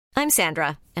I'm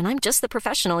Sandra, and I'm just the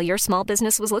professional your small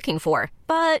business was looking for.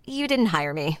 But you didn't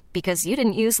hire me because you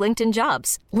didn't use LinkedIn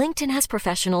Jobs. LinkedIn has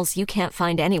professionals you can't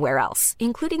find anywhere else,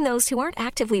 including those who aren't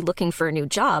actively looking for a new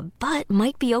job, but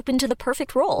might be open to the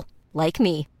perfect role, like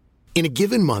me. In a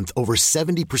given month, over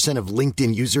 70% of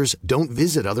LinkedIn users don't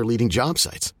visit other leading job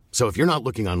sites. So if you're not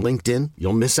looking on LinkedIn,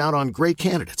 you'll miss out on great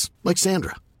candidates like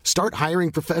Sandra. Start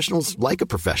hiring professionals like a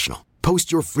professional.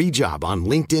 Post your free job on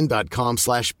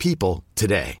linkedin.com/people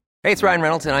today. Hey, it's Ryan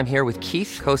Reynolds, and I'm here with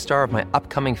Keith, co-star of my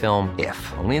upcoming film, If,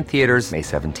 only in theaters May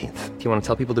 17th. Do you want to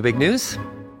tell people the big news?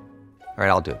 All right,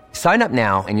 I'll do it. Sign up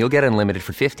now and you'll get unlimited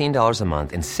for $15 a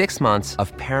month and 6 months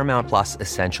of Paramount Plus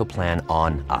Essential Plan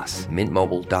on us.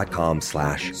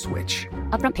 MintMobile.com/switch.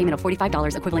 Upfront payment of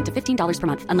 $45 equivalent to $15 per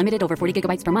month. Unlimited over 40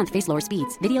 gigabytes per month. Face lower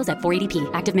speeds. Videos at 480p.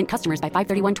 Active Mint customers by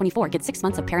 531.24 get 6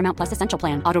 months of Paramount Plus Essential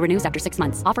Plan. Auto renews after 6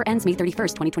 months. Offer ends May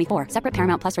 31st, 2024. Separate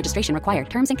Paramount Plus registration required.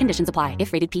 Terms and conditions apply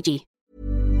if rated PG.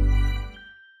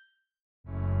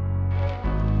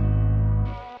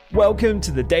 Welcome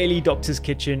to the Daily Doctor's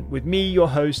Kitchen with me, your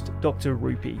host, Dr.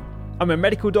 Rupy. I'm a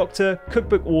medical doctor,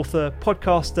 cookbook author,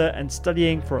 podcaster, and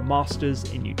studying for a master's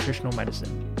in nutritional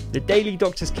medicine. The Daily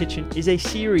Doctor's Kitchen is a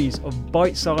series of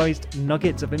bite-sized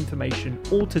nuggets of information,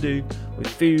 all to do with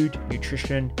food,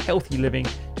 nutrition, healthy living,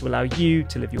 to allow you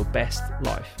to live your best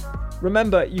life.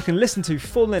 Remember, you can listen to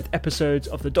full-length episodes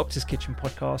of the Doctor's Kitchen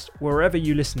podcast wherever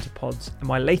you listen to pods, and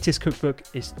my latest cookbook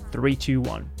is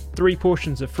 3-2-1. 3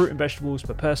 portions of fruit and vegetables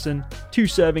per person, 2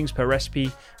 servings per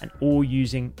recipe, and all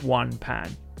using 1 pan.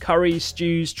 Curries,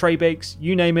 stews, tray bakes,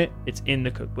 you name it, it's in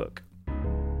the cookbook.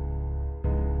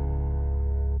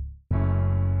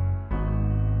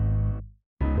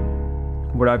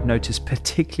 What I've noticed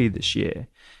particularly this year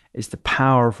is the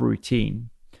power of routine.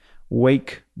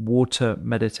 Wake, water,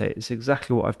 meditate. It's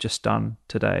exactly what I've just done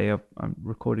today. I'm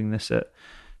recording this at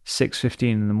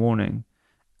 6:15 in the morning.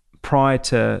 Prior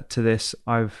to this,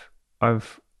 I've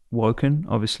woken,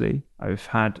 obviously. I've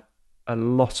had a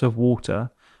lot of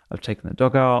water. I've taken the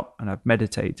dog out and I've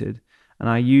meditated. And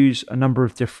I use a number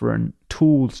of different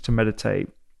tools to meditate.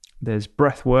 There's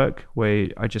breath work, where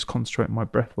I just concentrate on my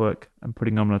breath work and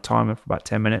putting on a timer for about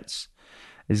 10 minutes.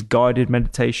 There's guided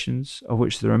meditations, of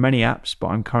which there are many apps, but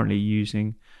I'm currently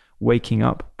using Waking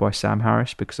Up by Sam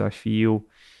Harris because I feel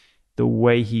the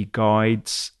way he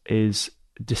guides is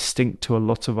distinct to a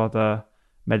lot of other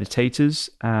meditators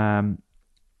and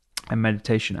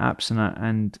meditation apps,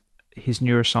 and his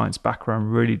neuroscience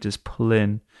background really does pull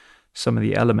in some of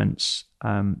the elements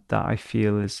that I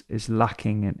feel is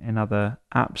lacking in other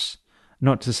apps.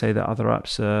 Not to say that other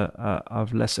apps are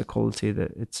of lesser quality,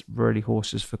 that it's really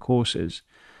horses for courses.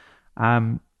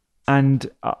 And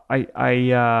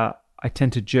I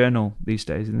tend to journal these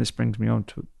days, and this brings me on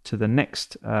to the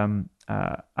next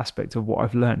aspect of what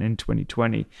I've learned in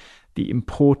 2020, the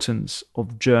importance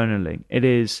of journaling. It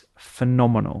is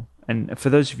phenomenal. And for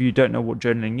those of you who don't know what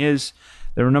journaling is,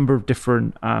 there are a number of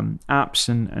different apps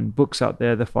and books out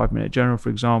there, the 5-Minute Journal, for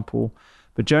example.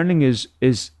 But journaling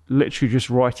is literally just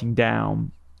writing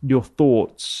down your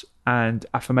thoughts and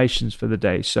affirmations for the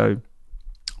day. So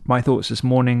my thoughts this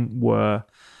morning were,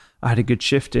 I had a good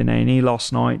shift in A&E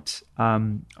last night.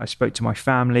 I spoke to my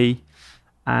family,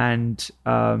 and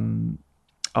I'm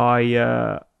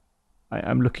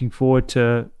looking forward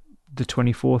to the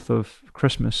 24th of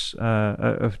Christmas,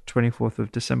 of 24th of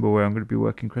December, where I'm going to be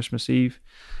working Christmas Eve.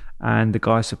 And the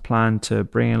guys have planned to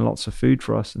bring in lots of food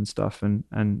for us and stuff, and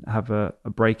have a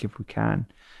break if we can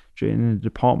in the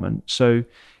department. So,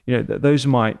 those are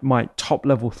my top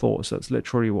level thoughts. That's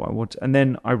literally what I want. And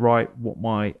then I write what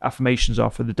my affirmations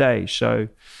are for the day. So,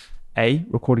 A,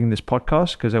 recording this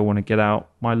podcast because I want to get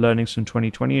out my learnings from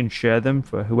 2020 and share them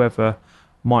for whoever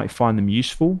might find them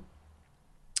useful.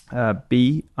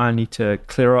 B, I need to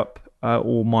clear up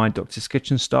all my Doctor's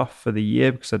Kitchen stuff for the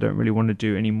year because I don't really want to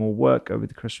do any more work over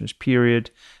the Christmas period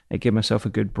and give myself a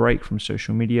good break from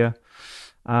social media.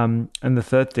 And the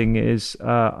third thing is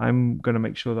I'm going to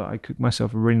make sure that I cook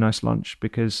myself a really nice lunch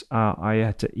because I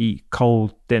had to eat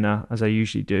cold dinner, as I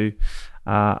usually do,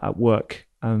 at work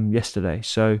yesterday.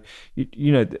 So,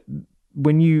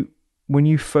 when you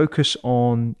focus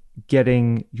on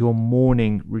getting your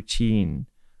morning routine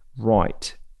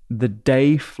right, the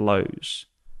day flows.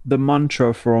 The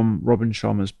mantra from Robin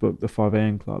Sharma's book, The 5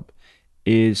 a.m. Club,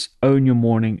 is own your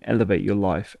morning, elevate your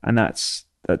life. And that's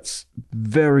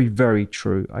very, very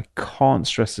true. I can't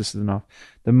stress this enough.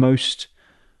 The most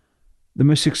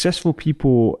successful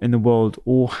people in the world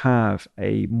all have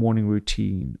a morning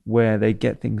routine where they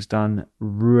get things done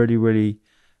really, really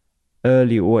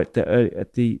early, or at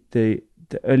the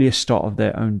the earliest start of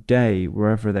their own day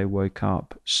wherever they wake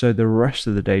up, so the rest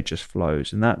of the day just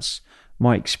flows. And that's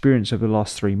my experience over the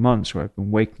last 3 months, where I've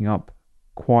been waking up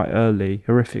quite early,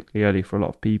 horrifically early for a lot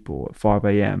of people, at 5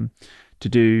 a.m. to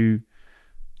do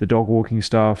the dog walking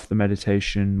stuff, the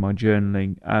meditation, my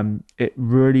journaling. It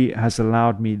really has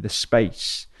allowed me the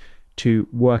space to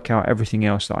work out everything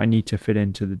else that I need to fit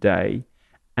into the day,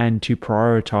 and to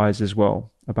prioritize as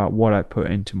well about what I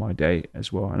put into my day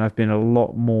as well. And I've been a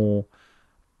lot more,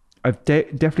 I've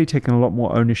definitely taken a lot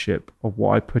more ownership of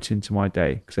what I put into my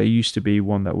day, because I used to be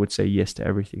one that would say yes to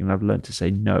everything, and I've learned to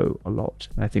say no a lot.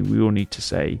 And I think we all need to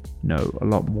say no a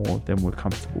lot more than we're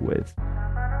comfortable with.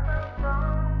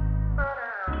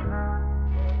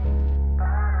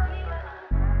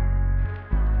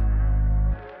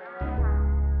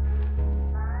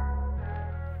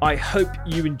 I hope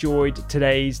you enjoyed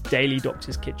today's Daily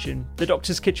Doctor's Kitchen. The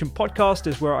Doctor's Kitchen podcast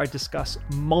is where I discuss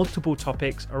multiple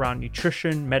topics around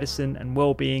nutrition, medicine, and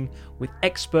well-being with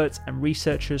experts and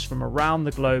researchers from around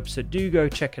the globe, so do go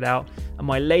check it out. And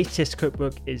my latest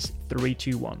cookbook is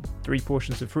 321, 3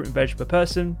 portions of fruit and veg per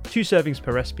person, 2 servings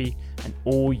per recipe, and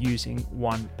all using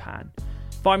 1 pan.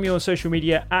 Find me on social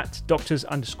media at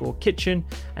doctors_kitchen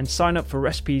and sign up for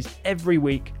recipes every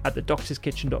week at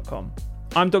thedoctorskitchen.com.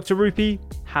 I'm Dr. Rupy.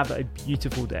 Have a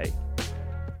beautiful day.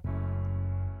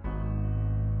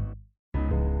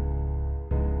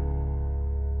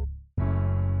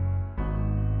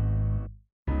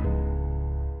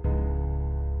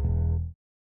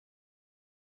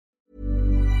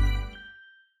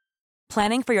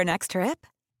 Planning for your next trip?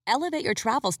 Elevate your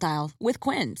travel style with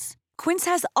Quince. Quince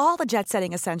has all the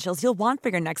jet-setting essentials you'll want for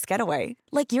your next getaway,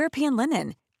 like European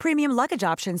linen, premium luggage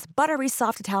options, buttery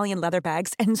soft Italian leather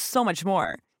bags, and so much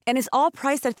more. And is all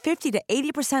priced at 50 to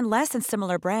 80% less than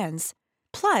similar brands.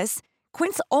 Plus,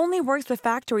 Quince only works with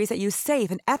factories that use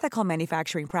safe and ethical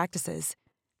manufacturing practices.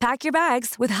 Pack your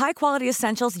bags with high-quality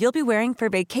essentials you'll be wearing for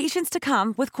vacations to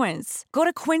come with Quince. Go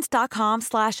to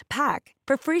quince.com/pack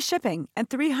for free shipping and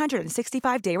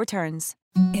 365-day returns.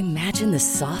 Imagine the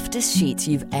softest sheets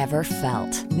you've ever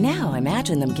felt. Now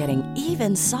imagine them getting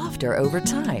even softer over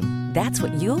time. That's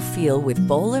what you'll feel with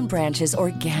Boll & Branch's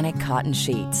organic cotton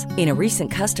sheets. In a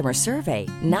recent customer survey,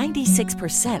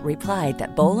 96% replied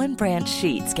that Boll & Branch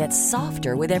sheets get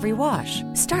softer with every wash.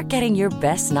 Start getting your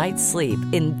best night's sleep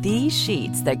in these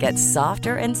sheets that get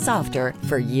softer and softer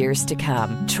for years to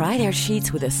come. Try their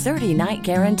sheets with a 30-night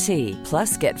guarantee.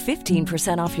 Plus, get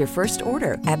 15% off your first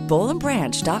order at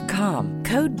bollandbranch.com.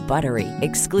 Code BUTTERY.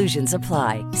 Exclusions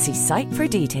apply. See site for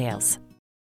details.